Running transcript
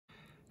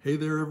Hey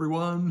there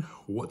everyone,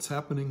 what's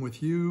happening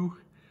with you?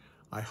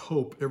 I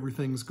hope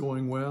everything's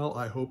going well.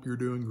 I hope you're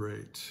doing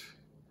great.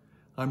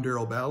 I'm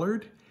Daryl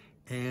Ballard,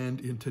 and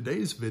in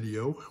today's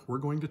video, we're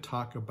going to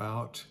talk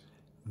about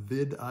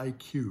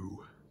vidIQ,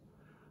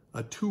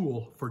 a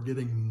tool for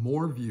getting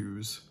more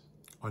views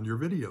on your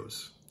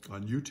videos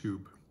on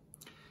YouTube.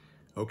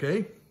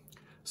 Okay,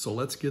 so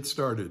let's get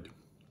started.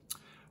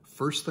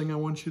 First thing I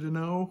want you to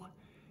know,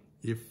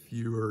 if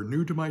you're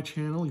new to my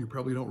channel, you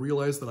probably don't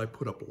realize that I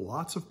put up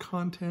lots of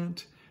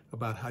content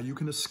about how you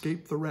can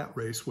escape the rat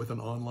race with an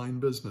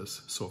online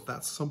business. So if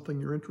that's something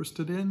you're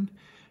interested in,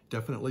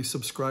 definitely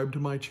subscribe to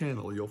my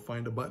channel. You'll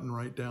find a button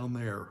right down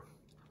there.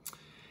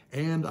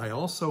 And I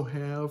also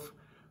have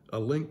a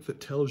link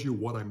that tells you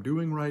what I'm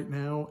doing right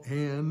now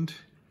and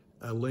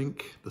a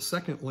link, the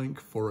second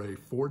link for a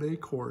 4-day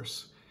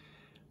course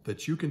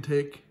that you can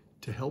take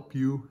to help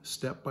you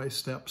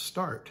step-by-step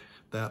start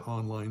that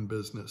online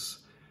business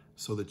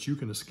so that you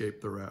can escape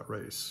the rat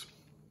race.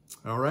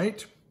 All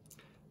right,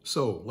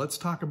 so let's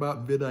talk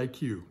about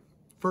vidIQ.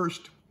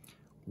 First,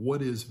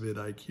 what is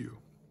vidIQ?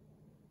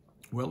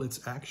 Well,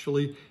 it's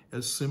actually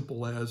as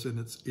simple as, and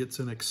it's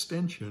an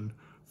extension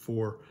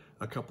for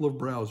a couple of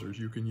browsers.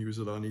 You can use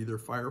it on either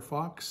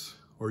Firefox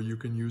or you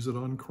can use it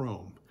on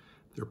Chrome.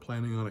 They're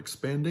planning on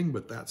expanding,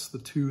 but that's the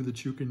two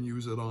that you can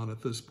use it on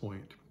at this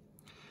point.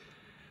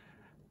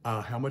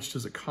 How much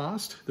does it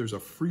cost? There's a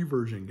free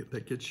version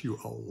that gets you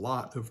a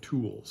lot of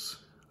tools.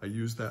 I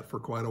used that for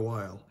quite a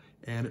while,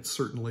 and it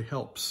certainly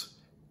helps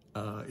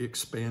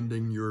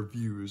expanding your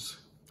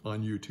views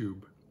on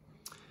YouTube.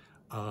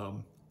 I,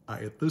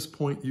 at this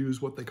point,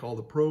 use what they call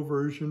the Pro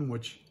version,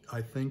 which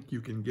I think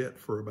you can get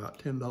for about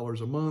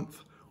 $10 a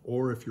month,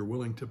 or if you're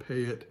willing to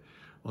pay it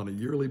on a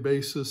yearly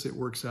basis, it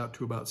works out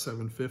to about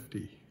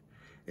 $7.50.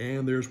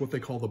 And there's what they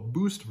call the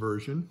Boost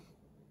version,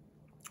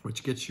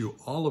 which gets you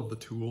all of the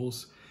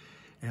tools,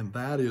 and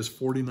that is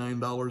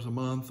 $49 a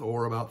month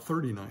or about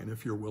 $39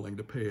 if you're willing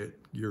to pay it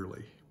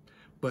yearly.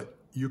 But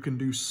you can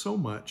do so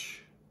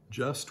much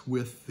just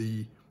with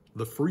the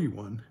free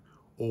one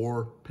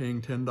or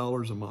paying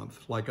 $10 a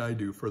month like I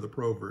do for the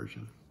Pro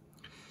version.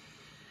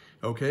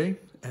 Okay,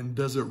 and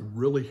does it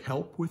really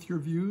help with your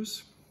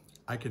views?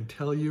 I can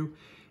tell you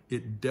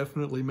it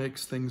definitely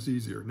makes things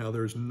easier. Now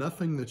there's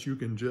nothing that you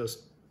can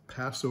just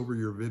pass over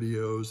your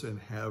videos and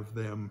have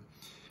them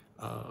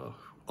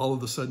all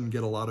of a sudden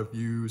get a lot of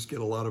views, get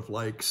a lot of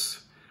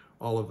likes,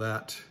 all of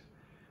that.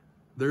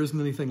 There isn't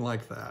anything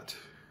like that.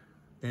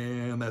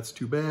 And that's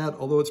too bad,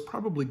 although it's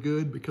probably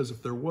good because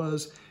if there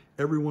was,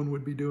 everyone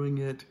would be doing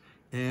it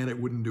and it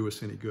wouldn't do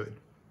us any good.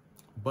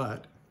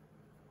 But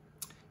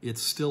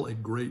it's still a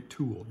great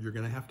tool. You're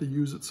gonna have to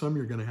use it some,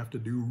 you're gonna have to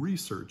do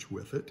research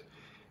with it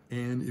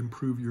and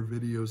improve your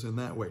videos in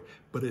that way.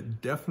 But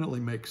it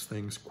definitely makes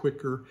things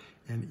quicker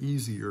and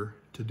easier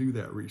to do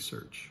that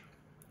research.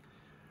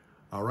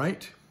 All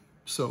right,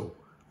 so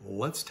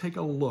let's take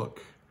a look.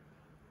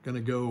 I'm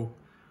gonna go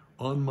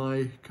on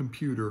my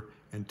computer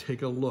and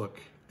take a look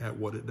at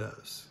what it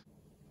does.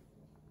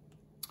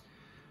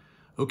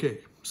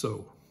 Okay,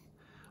 so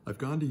I've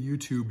gone to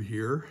YouTube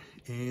here,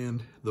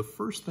 and the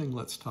first thing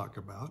let's talk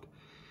about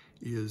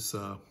is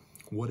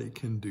what it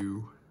can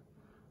do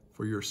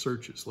for your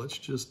searches. Let's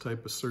just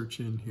type a search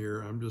in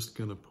here. I'm just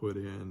gonna put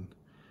in,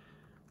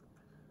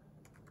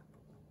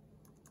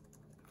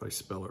 if I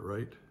spell it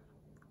right,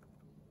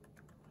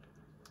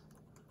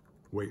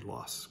 weight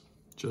loss,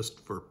 just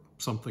for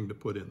something to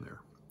put in there,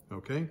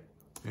 okay?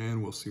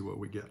 And we'll see what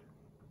we get.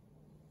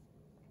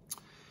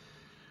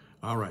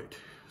 All right,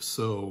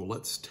 so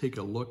let's take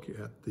a look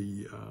at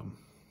the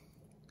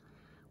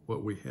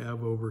what we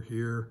have over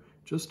here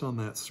just on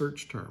that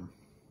search term,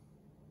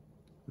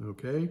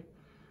 okay?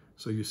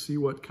 So you see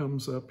what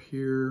comes up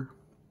here.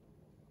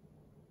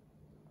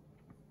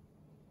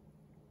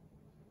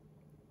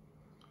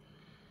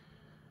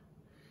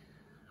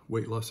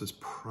 Weight loss is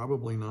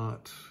probably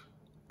not,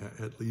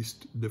 at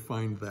least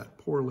defined that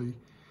poorly,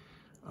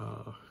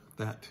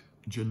 that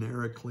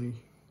generically.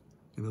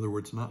 In other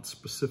words, not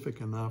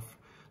specific enough,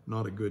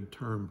 not a good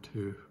term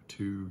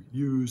to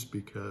use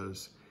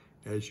because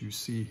as you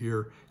see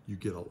here, you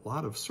get a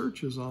lot of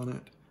searches on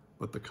it,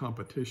 but the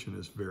competition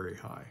is very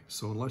high.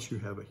 So unless you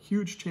have a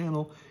huge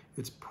channel,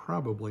 it's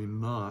probably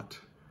not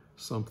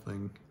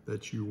something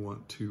that you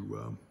want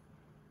to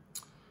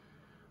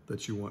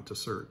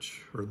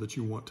search or that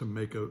you want to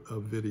make a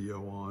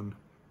video on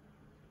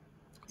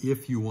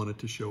if you want it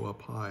to show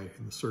up high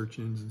in the search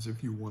engines,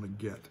 if you want to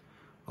get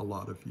a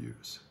lot of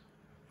views,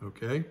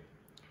 okay?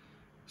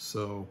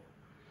 So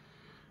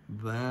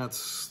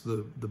that's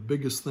the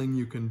biggest thing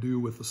you can do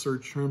with the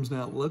search terms.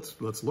 Now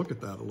let's look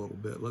at that a little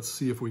bit. Let's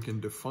see if we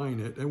can define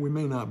it, and we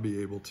may not be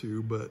able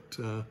to,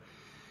 but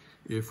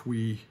if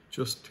we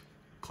just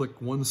click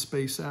one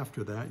space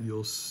after that,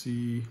 you'll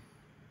see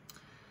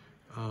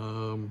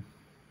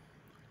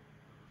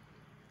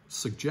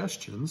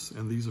suggestions,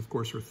 and these of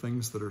course are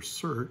things that are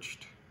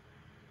searched.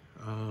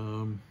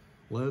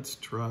 Let's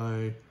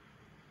try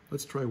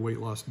weight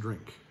loss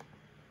drink.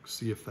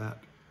 See if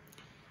that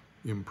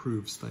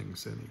improves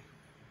things any.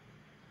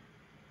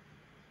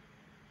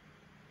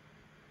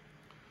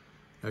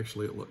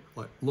 Actually, it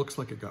looks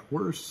like it got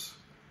worse.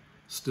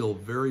 Still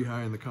very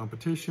high in the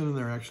competition, and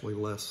there are actually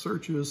less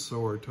searches,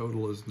 so our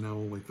total is now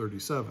only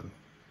 37.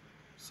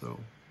 So,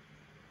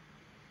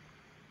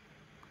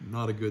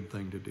 not a good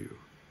thing to do.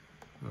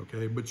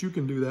 Okay, but you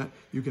can do that.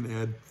 You can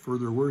add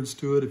further words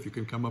to it if you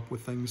can come up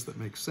with things that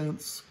make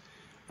sense,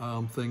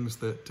 things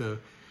that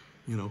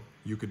you know,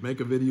 you could make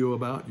a video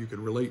about, you could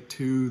relate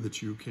to,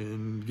 that you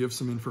can give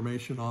some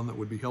information on that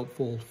would be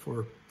helpful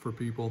for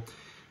people.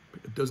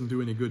 It doesn't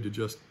do any good to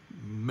just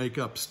make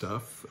up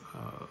stuff.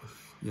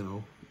 You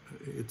know,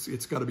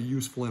 it's got to be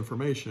useful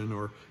information,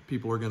 or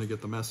people are going to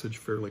get the message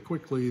fairly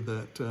quickly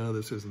that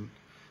this isn't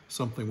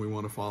something we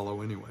want to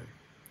follow anyway.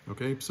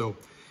 Okay, so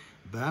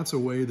that's a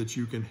way that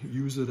you can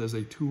use it as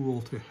a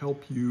tool to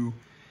help you.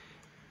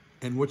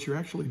 And what you're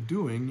actually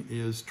doing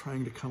is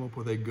trying to come up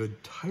with a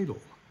good title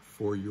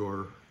for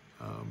your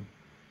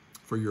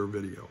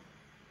video.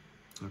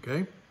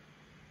 Okay,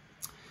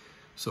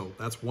 so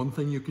that's one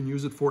thing you can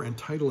use it for, and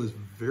title is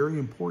very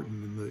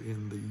important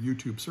in the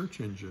YouTube search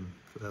engine.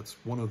 That's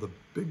one of the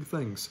big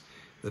things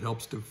that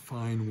helps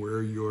define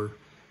where your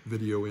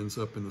video ends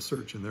up in the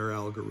search in their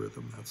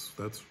algorithm.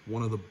 That's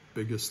one of the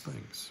biggest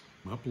things.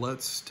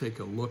 Let's take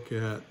a look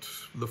at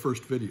the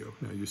first video.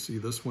 Now you see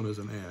this one is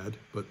an ad,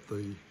 but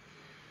the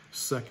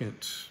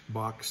second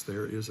box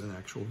there is an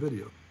actual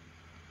video.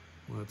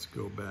 Let's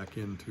go back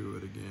into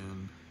it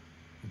again,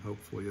 and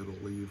hopefully it'll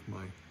leave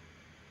my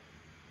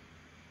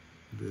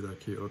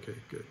vidIQ. Okay,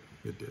 good,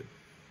 it did.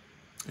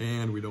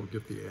 And we don't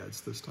get the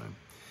ads this time.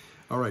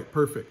 All right,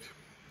 perfect.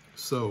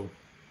 So,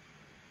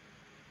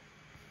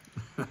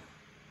 looks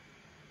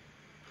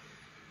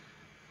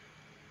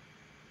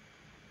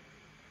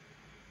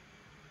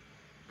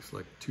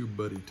like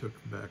TubeBuddy took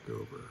back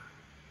over.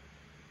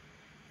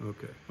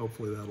 Okay,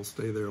 hopefully that'll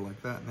stay there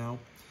like that now.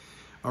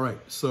 All right,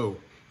 so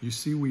you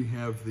see we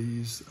have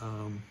these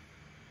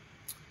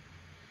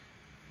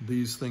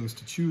things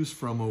to choose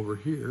from over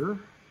here.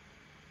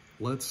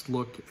 Let's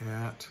look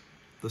at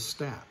the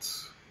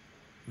stats.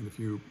 And if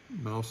you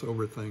mouse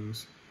over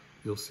things,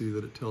 you'll see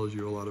that it tells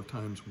you a lot of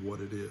times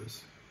what it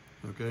is.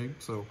 Okay,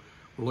 so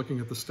we're looking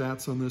at the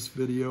stats on this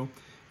video.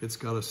 It's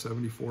got a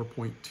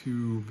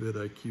 74.2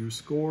 vidIQ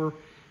score.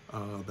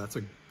 That's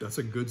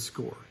a good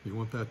score. You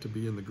want that to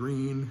be in the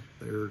green.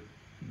 They're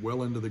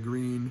well into the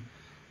green.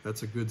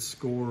 That's a good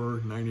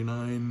score.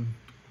 99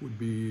 would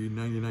be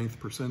 99th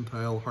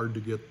percentile, hard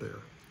to get there.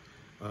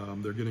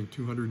 They're getting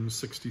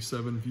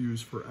 267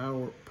 views per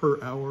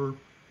hour.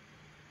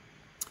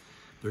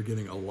 They're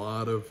getting a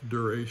lot of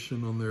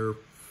duration on their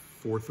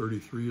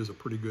 433 is a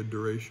pretty good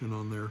duration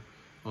on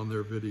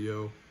their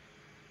video.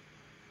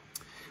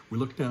 We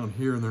look down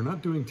here and they're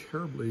not doing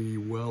terribly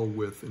well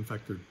with, in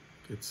fact,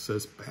 it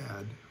says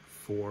bad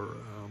for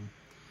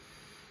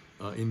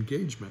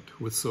engagement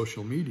with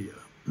social media.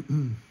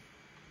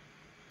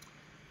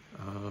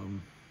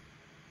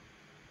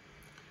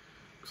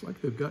 Looks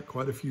like they've got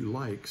quite a few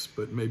likes,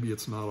 but maybe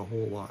it's not a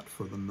whole lot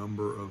for the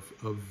number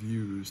of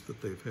views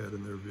that they've had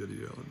in their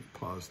video. Let me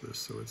pause this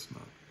so it's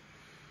not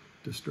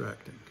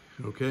distracting.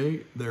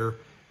 Okay, their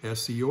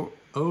SEO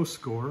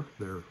score,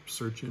 their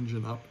search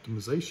engine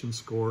optimization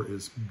score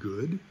is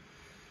good,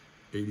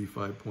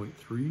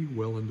 85.3,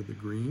 well into the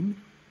green.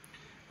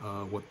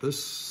 What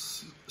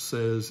this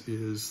says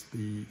is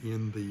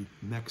in the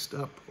next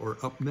up or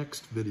up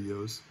next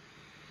videos,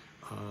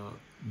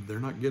 they're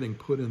not getting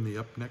put in the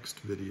up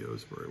next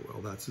videos very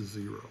well. That's a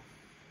 0.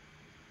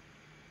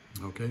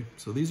 Okay,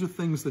 so these are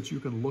things that you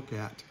can look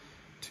at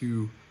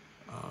to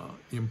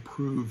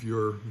improve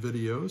your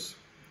videos.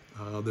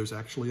 There's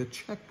actually a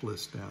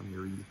checklist down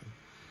here even,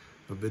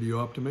 a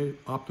video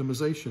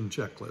optimization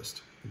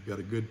checklist. They've got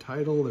a good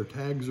title, their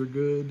tags are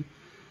good,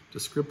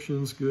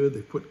 description's good,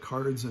 they put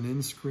cards and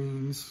end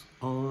screens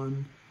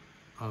on,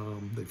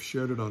 they've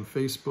shared it on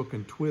Facebook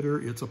and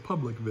Twitter. It's a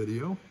public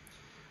video.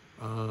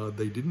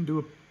 They didn't do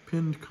a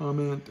pinned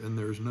comment, and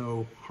there's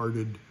no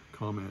hearted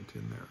comment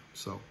in there.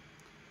 So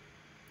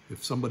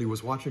if somebody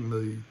was watching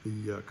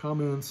the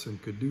comments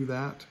and could do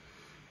that,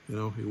 you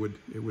know,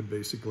 it would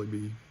basically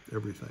be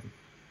everything.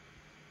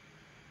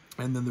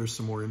 And then there's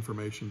some more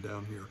information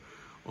down here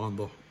on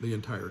the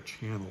entire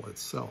channel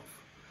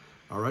itself.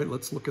 All right,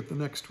 let's look at the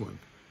next one.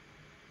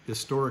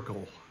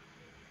 Historical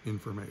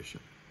information.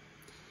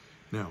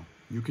 Now,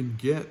 you can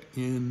get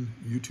in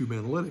YouTube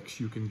Analytics,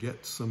 you can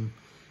get some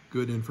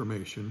good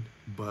information,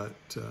 but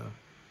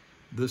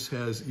this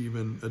has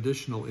even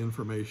additional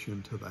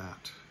information to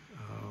that.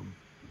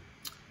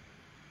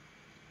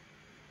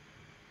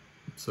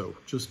 So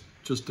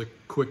just a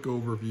quick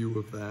overview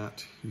of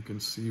that. You can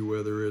see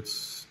whether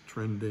it's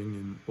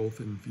trending both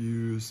in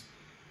views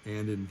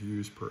and in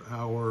views per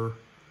hour.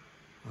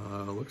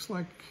 Looks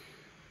like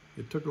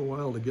it took a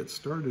while to get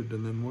started,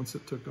 and then once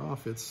it took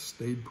off, it's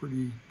stayed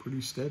pretty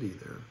steady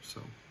there.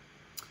 So,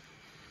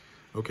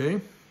 okay.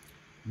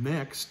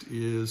 Next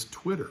is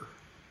Twitter.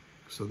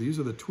 So these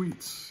are the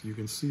tweets. You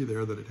can see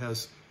there that it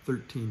has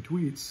 13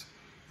 tweets,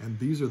 and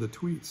these are the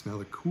tweets. Now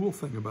the cool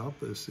thing about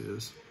this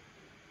is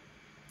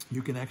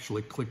you can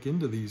actually click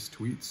into these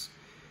tweets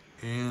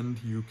and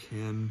you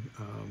can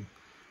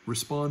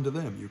respond to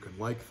them. You can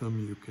like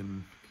them, you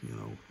can,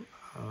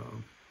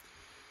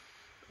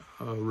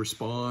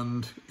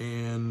 respond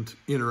and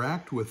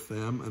interact with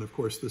them. And of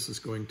course, this is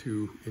going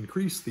to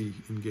increase the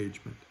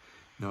engagement.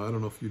 Now, I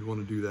don't know if you'd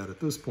want to do that at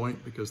this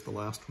point because the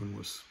last one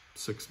was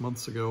 6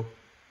 months ago,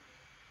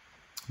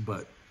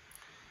 but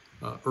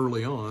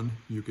early on,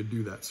 you could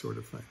do that sort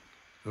of thing,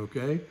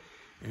 okay?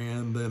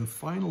 And then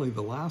finally,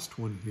 the last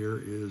one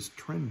here is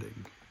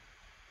trending.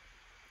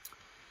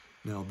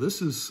 Now,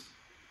 this is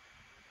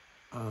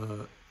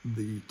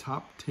the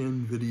top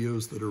 10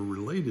 videos that are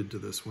related to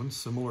this one,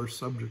 similar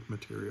subject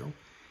material.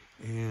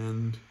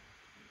 And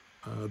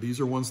these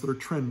are ones that are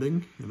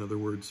trending, in other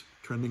words,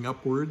 trending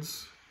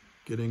upwards,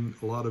 getting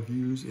a lot of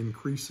views,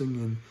 increasing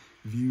in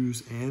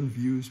views and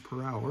views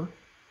per hour.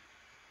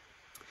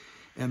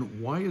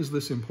 And why is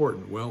this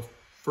important? Well,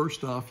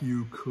 first off,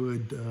 you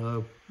could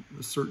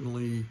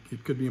certainly,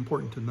 it could be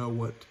important to know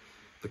what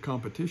the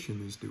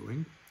competition is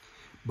doing.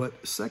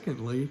 But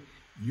secondly,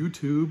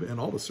 YouTube and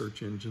all the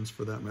search engines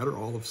for that matter,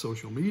 all of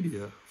social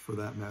media for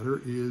that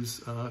matter,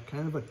 is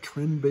kind of a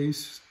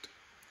trend-based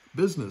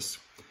business.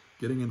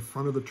 Getting in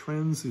front of the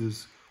trends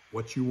is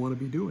what you want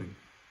to be doing.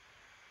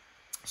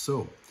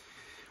 So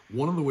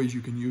one of the ways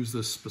you can use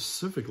this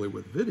specifically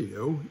with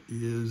video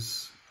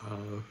is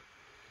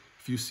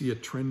if you see a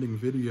trending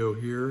video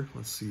here,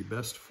 let's see,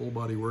 best full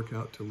body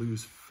workout to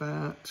lose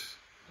fat,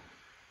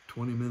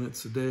 20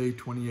 minutes a day,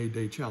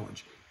 28-day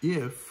challenge.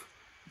 If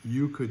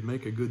you could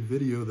make a good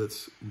video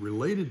that's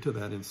related to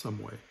that in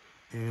some way,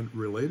 and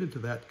related to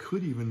that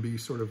could even be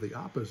sort of the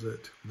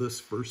opposite, this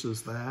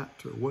versus that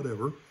or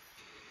whatever,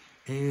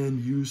 and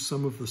use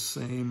some of the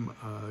same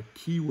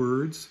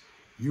keywords,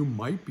 you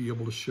might be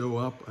able to show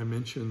up. I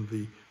mentioned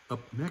the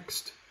up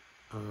next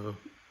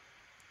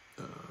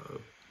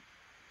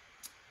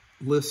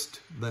list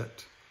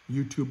that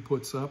YouTube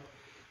puts up.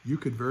 You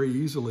could very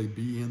easily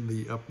be in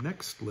the up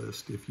next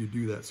list if you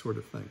do that sort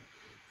of thing.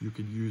 You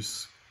could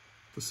use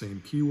the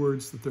same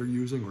keywords that they're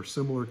using or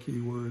similar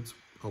keywords,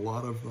 a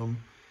lot of them.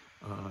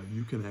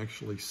 You can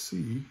actually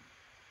see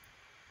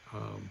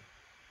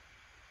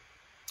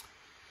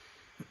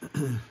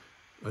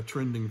a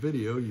trending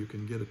video. You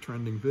can get a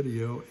trending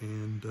video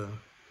and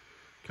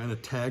kind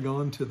of tag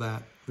on to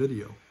that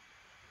video,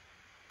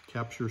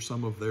 capture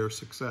some of their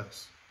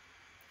success.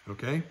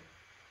 Okay,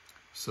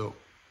 so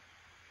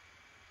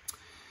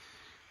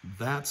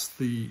that's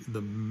the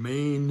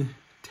main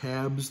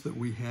tabs that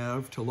we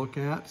have to look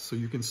at, so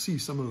you can see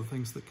some of the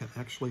things that can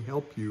actually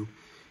help you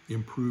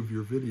improve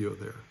your video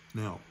there.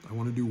 Now, I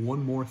want to do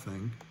one more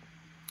thing.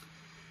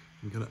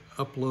 I'm going to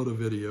upload a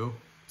video.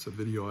 It's a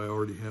video I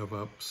already have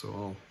up, so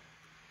I'll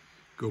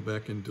go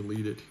back and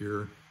delete it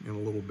here in a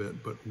little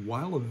bit. But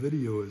while a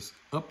video is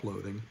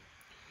uploading,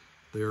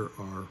 there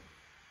are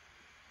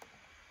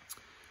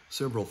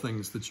several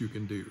things that you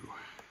can do.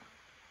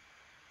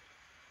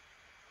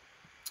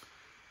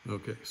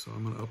 Okay, so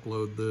I'm going to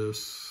upload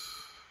this,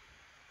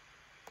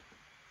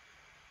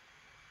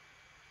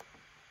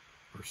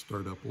 or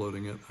start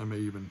uploading it. I may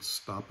even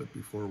stop it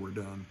before we're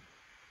done.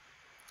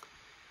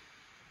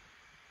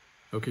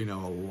 Okay,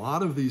 now a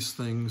lot of these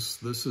things,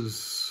 this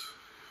is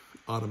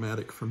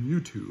automatic from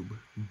YouTube,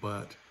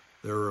 but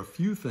there are a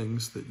few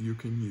things that you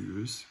can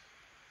use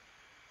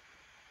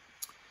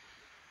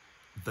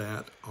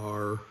that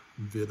are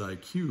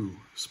vidIQ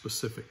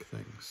specific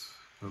things.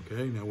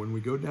 Okay, now when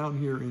we go down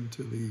here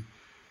into the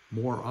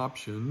more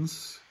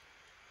options,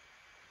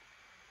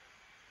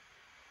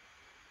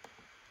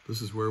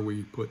 this is where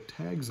we put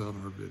tags on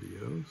our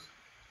videos.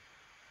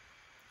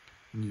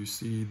 And you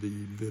see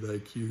the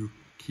vidIQ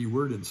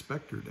keyword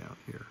inspector down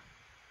here.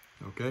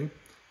 Okay,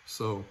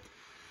 so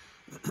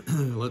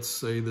let's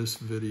say this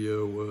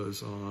video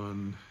was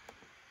on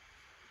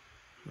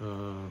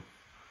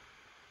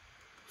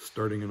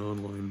starting an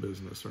online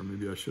business, or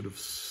maybe I should have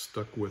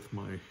stuck with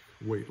my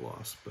weight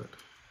loss, but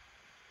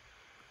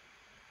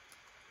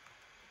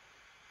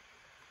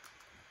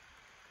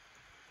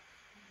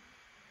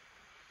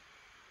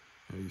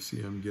now you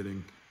see I'm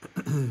getting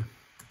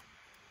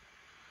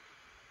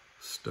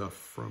stuff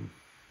from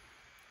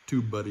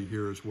TubeBuddy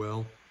here as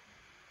well.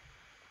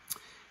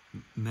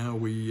 Now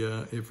we,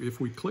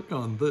 if we click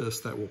on this,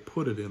 that will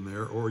put it in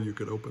there, or you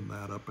could open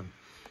that up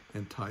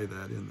and tie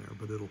that in there,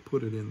 but it'll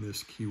put it in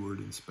this keyword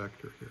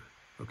inspector here.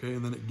 Okay,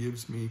 and then it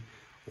gives me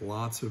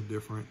lots of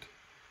different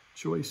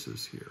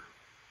choices here.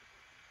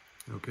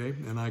 Okay,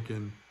 and I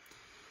can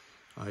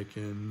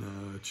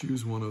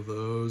choose one of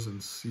those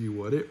and see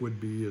what it would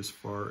be as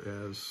far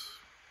as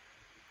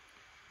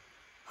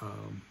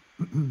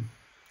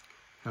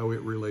how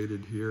it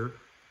related here.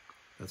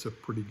 That's a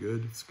pretty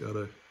good. It's got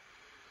a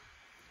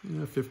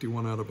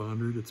 51 out of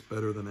 100. It's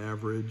better than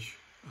average.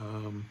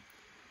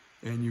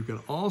 And you can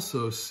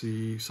also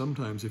see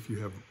sometimes if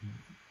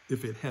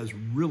it has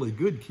really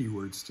good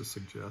keywords to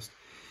suggest,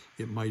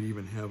 it might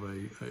even have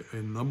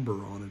a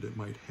number on it. It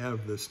might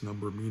have this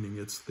number, meaning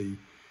it's the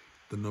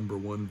number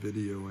one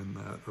video in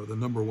that, or the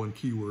number one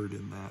keyword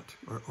in that,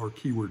 or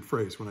keyword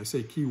phrase. When I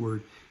say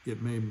keyword,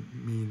 it may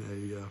mean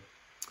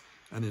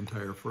an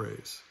entire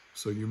phrase.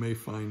 So you may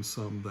find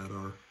some that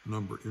are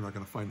numbered. You're not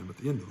going to find them at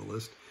the end of the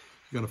list.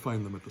 You're going to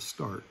find them at the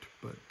start.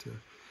 But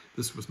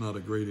this was not a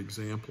great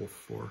example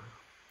for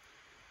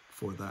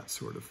that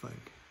sort of thing.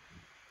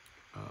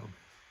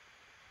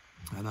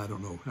 And I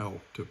don't know how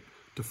to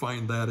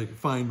find that. If you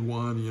find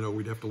one, you know,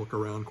 we'd have to look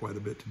around quite a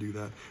bit to do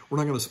that. We're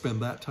not going to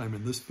spend that time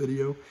in this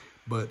video,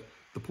 but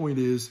the point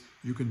is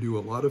you can do a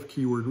lot of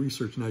keyword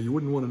research. Now, you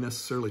wouldn't want to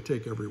necessarily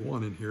take every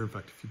one in here. In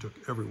fact, if you took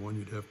every one,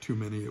 you'd have too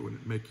many. It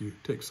would make you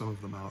take some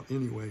of them out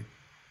anyway.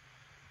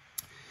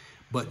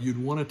 But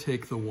you'd want to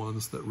take the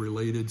ones that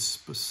related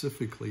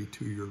specifically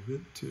to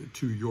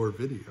your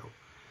video.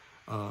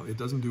 It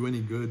doesn't do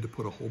any good to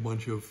put a whole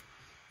bunch of,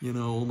 you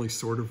know, only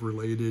sort of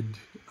related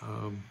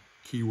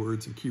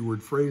keywords and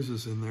keyword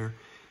phrases in there.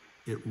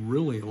 It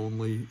really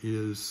only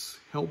is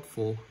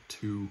helpful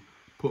to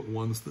put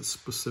ones that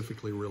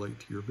specifically relate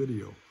to your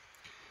video.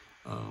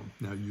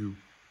 Now you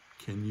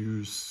can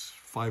use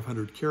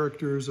 500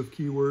 characters of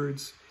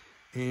keywords,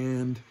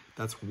 and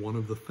that's one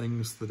of the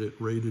things that it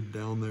rated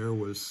down there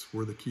was,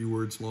 were the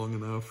keywords long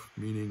enough?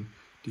 Meaning,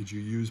 did you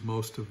use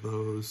most of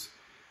those?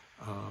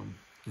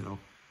 You know,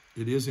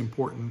 it is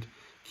important.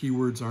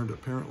 Keywords aren't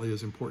apparently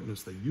as important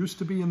as they used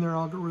to be in their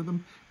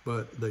algorithm,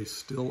 but they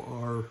still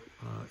are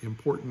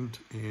important,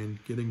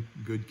 and getting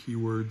good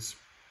keywords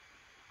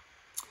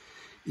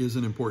is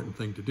an important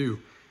thing to do.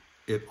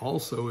 It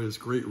also is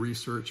great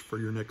research for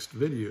your next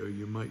video.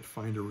 You might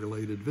find a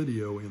related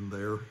video in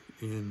there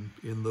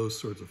in those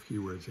sorts of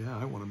keywords. Yeah,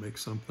 I want to make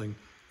something,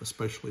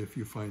 especially if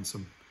you find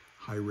some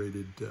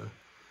high-rated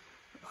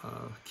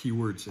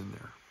keywords in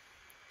there.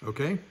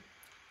 Okay,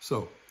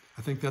 so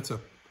I think that's a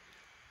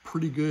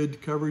pretty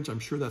good coverage. I'm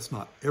sure that's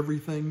not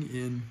everything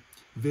in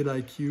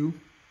vidIQ,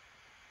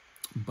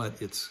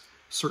 but it's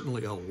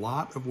certainly a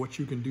lot of what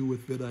you can do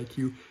with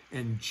vidIQ,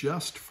 and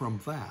just from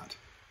that,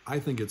 I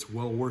think it's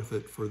well worth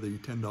it for the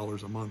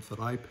 $10 a month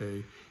that I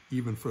pay,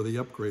 even for the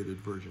upgraded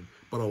version.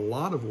 But a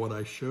lot of what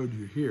I showed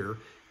you here,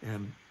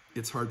 and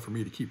it's hard for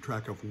me to keep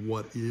track of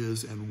what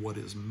is and what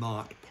is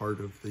not part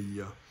of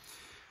the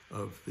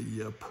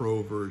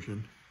Pro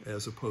version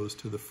as opposed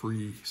to the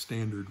free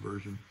standard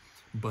version.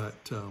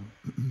 But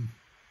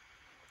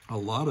a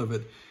lot of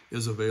it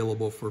is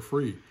available for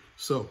free.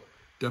 So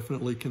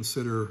definitely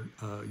consider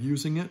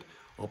using it.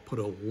 I'll put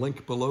a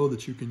link below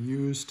that you can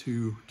use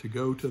to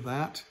go to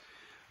that.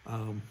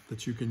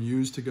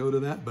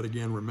 But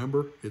again,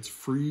 remember, it's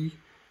free,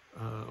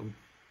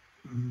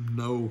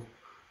 no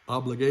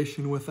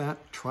obligation with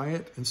that. Try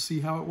it and see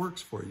how it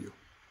works for you.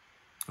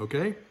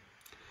 Okay?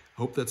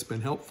 Hope that's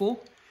been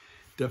helpful.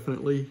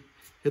 Definitely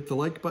hit the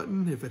like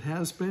button if it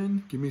has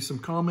been. Give me some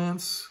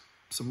comments,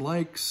 some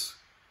likes.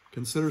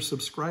 Consider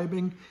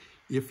subscribing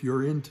if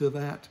you're into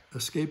that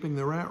escaping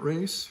the rat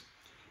race.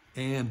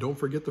 And don't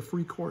forget the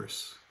free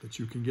course that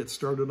you can get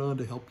started on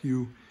to help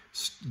you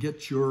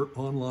get your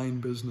online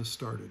business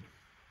started.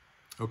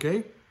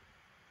 Okay?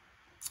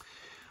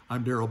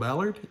 I'm Daryl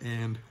Ballard,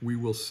 and we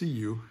will see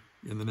you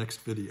in the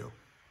next video.